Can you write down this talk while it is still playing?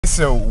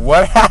so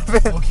what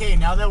happened? Okay,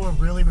 now that we're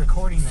really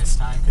recording this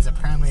time, because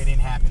apparently it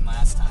didn't happen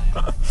last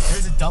time,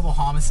 there's a double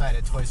homicide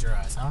at Toys R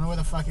Us. I don't know where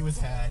the fuck it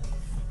was at,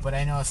 but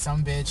I know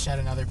some bitch shot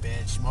another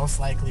bitch, most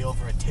likely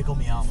over a Tickle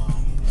Me Elmo.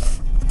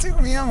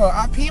 Tickle Me Elmo,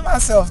 I pee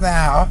myself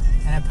now.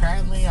 And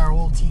apparently our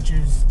old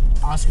teacher's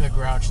Oscar the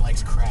Grouch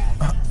likes crack.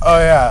 Oh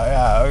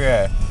yeah,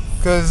 okay.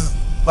 Cause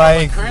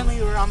like currently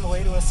we're on the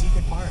way to a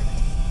secret park.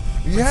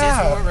 But yeah.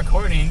 since we weren't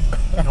recording,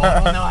 no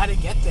one will know how to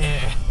get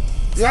there.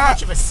 It's not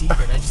much of a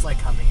secret. I just like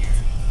coming here.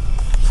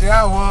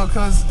 Yeah, well,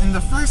 cause in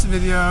the first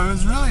video it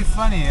was really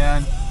funny,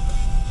 and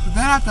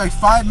then after like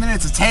 5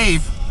 minutes of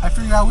tape, I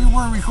figured out we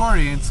weren't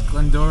recording. It's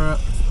Glendora.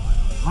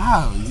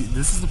 Wow,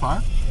 this is the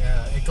park?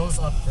 Yeah, it goes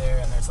up there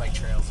and there's like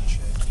trails and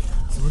shit.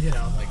 So we'll get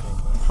out like real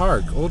quick.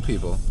 Park, old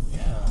people.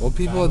 Yeah. Old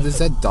people, is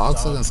that dog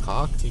sucking his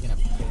cock? Taking a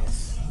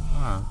piss.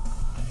 Huh.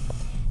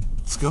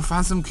 Let's go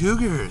find some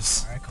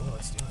cougars. Alright, cool,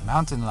 let's do it.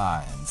 Mountain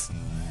lions.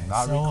 Right,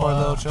 Not so, record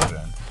little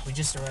children. We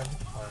just arrived at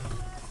the park.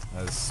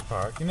 This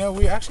park. You know,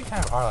 we actually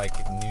kind of are like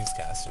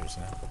newscasters,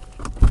 you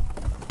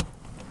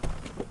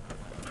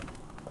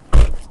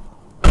know?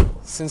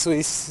 Since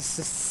we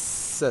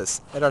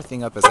set our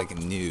thing up as like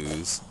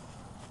news.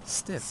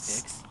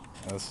 Sticks.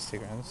 Oh, let's just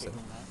take around this stick.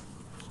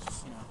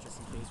 Just, just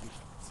in case we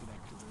see that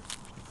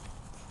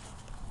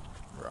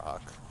cougar.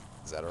 Rock.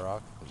 Is that a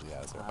rock?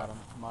 Yeah, it's a rock.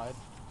 Mud.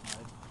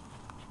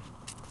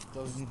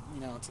 Those,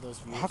 to those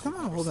views. How come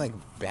I'm holding like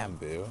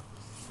bamboo?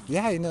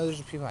 Yeah,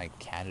 there's people like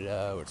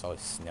Canada where it's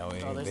always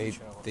snowing. Oh,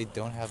 they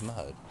don't have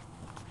mud.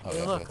 Oh, hey,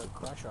 yeah, look, a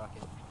crotch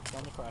rocket. It's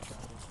on the crotch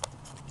rocket.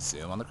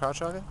 Zoom on the crotch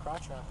rocket?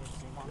 Crotch rocket.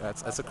 Zoom on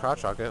That's a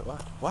crotch rocket.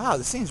 Wow,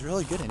 this thing's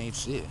really good in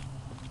HD.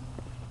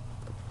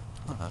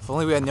 If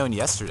only we had known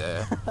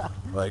yesterday.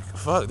 Like,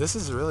 fuck, this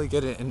is really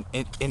good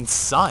in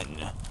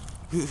sun.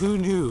 Who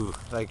knew,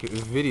 like,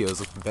 videos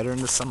look better in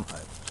the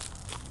sunlight?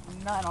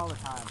 Not all the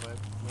time, but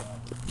yeah.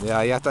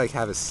 Yeah, you have to, like,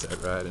 have it set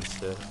right and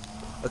shit.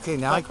 Okay,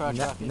 now I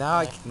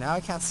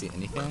can't see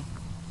anything.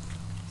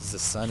 The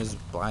sun is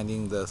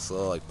blinding this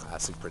little, like,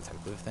 plastic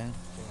protective thing.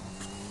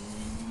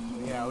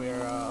 Yeah,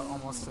 we're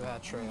almost to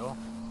that trail.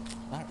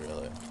 Not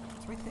really.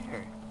 It's right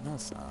there. No,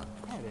 it's not.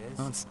 Yeah, it is.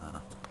 No, it's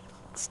not.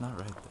 It's not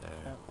right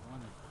there.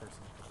 One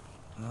person.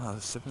 No,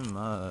 they're sipping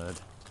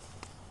mud.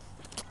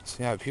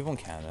 So yeah, people in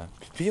Canada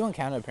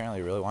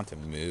apparently really want to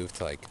move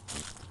to like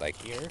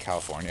here?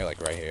 California,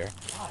 like right here.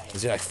 Why?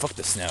 Cause they're like, fuck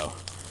the snow.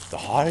 The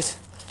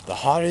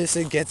hottest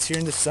it gets here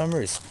in the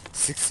summer is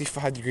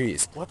 65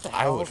 degrees. What the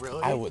hell?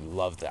 Really? I would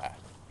love that.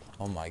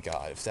 Oh my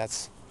god, if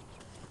that's.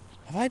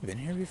 Have I been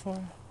here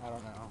before? I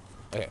don't know.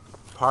 Okay,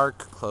 park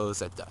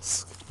closed at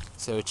dusk,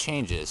 so it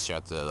changes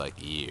throughout the like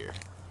year.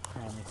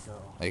 Apparently so.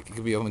 Like it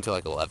could be open until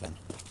like 11.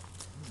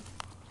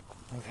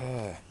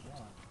 Okay.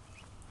 Yeah.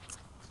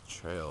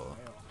 Trail.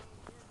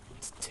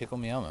 It's Tickle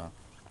Me Elmo.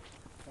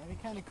 That'd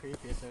be kind of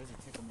creepy if there was a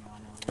Tickle Me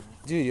Elmo over here.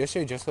 Dude,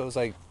 yesterday Jessica was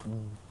like,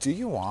 do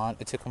you want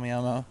a Tickle Me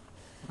Elmo?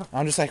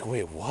 I'm just like,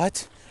 wait,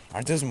 what?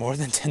 Aren't those more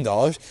than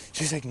 $10?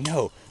 She's like,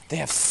 no, they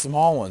have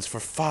small ones for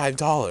 $5. Small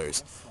Tickle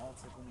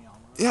Me Elmo.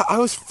 Yeah, I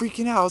was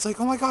freaking out. I was like,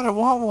 oh my god, I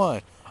want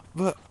one.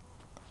 But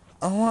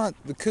I want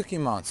the Cookie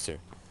Monster.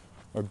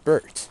 Or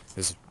Bert.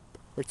 Because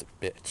Bert's a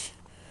bitch.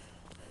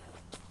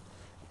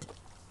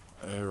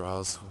 Hey,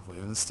 Raul's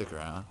waving the stick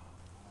around.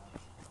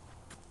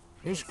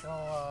 Here's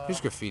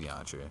graffiti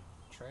on a tree.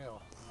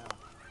 Trail, yeah.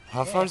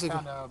 How far is it? I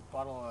found a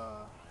bottle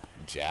of...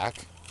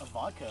 Jack? of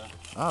vodka.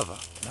 Oh,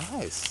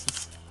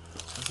 nice.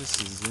 Let's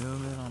just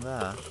zoom in on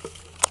that.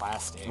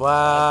 Plastic.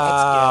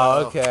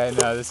 Wow, okay,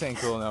 no, this ain't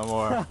cool no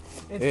more.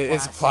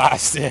 It's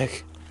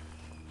plastic.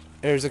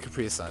 There's a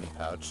Capri Sun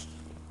pouch.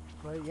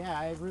 But yeah,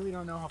 I really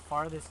don't know how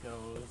far this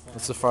goes.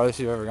 What's the farthest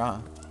you've ever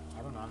gone?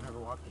 I don't know, I've never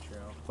walked the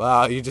trail.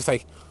 Wow, you just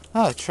like,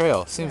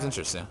 trail. Seems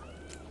interesting.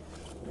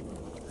 I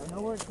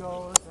know where it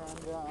goes, and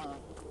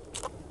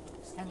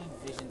just kind of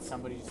envision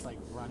somebody just like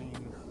running.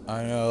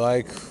 I know,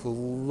 like,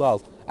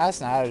 well,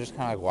 last night I was just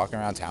kind of like walking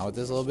around town with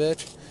this little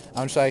bitch.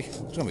 I'm just like,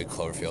 it's gonna be a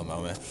Cloverfield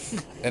moment,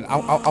 and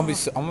I'm gonna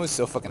be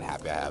so fucking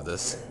happy I have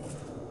this.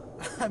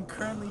 I'm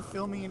currently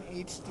filming in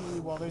HD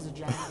while there's a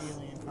giant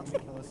alien coming to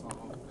kill us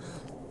all.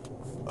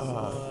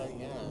 So,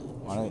 yeah,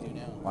 what should we do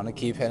now? Wanna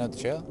keep heading up the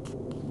trail?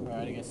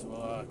 Alright, I guess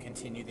we'll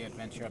continue the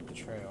adventure up the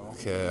trail.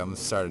 Okay, I'm gonna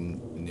start a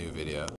new video.